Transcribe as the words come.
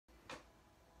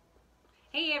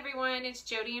Hey everyone, it's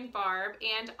Jody and Barb,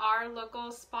 and our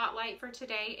local spotlight for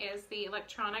today is the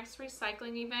electronics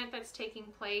recycling event that's taking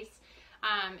place.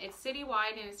 It's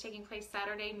citywide and it's taking place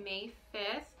Saturday, May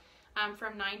 5th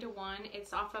from 9 to 1.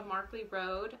 It's off of Markley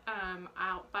Road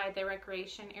out by the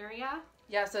recreation area.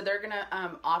 Yeah, so they're going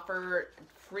to offer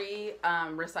free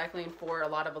recycling for a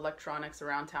lot of electronics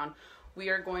around town. We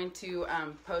are going to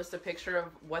post a picture of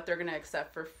what they're going to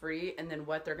accept for free and then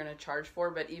what they're going to charge for,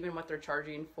 but even what they're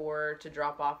charging for to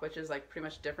drop off, which is like pretty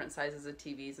much different sizes of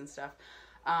TVs and stuff.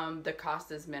 The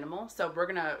cost is minimal. So we're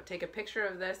going to take a picture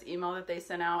of this email that they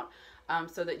sent out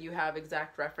so that you have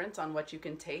exact reference on what you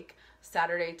can take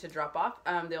Saturday to drop off.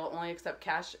 They'll only accept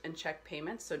cash and check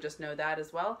payments, so just know that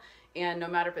as well. And no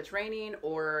matter if it's raining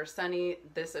or sunny,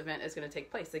 this event is going to take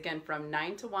place, again, from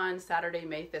 9 to 1, Saturday,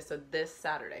 May 5th, so this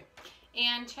Saturday.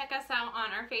 And check us out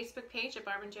on our Facebook page at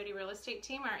Barb and Jody Real Estate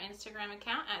Team, our Instagram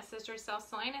account at Sisters Self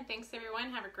Selling. And thanks everyone.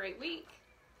 Have a great week.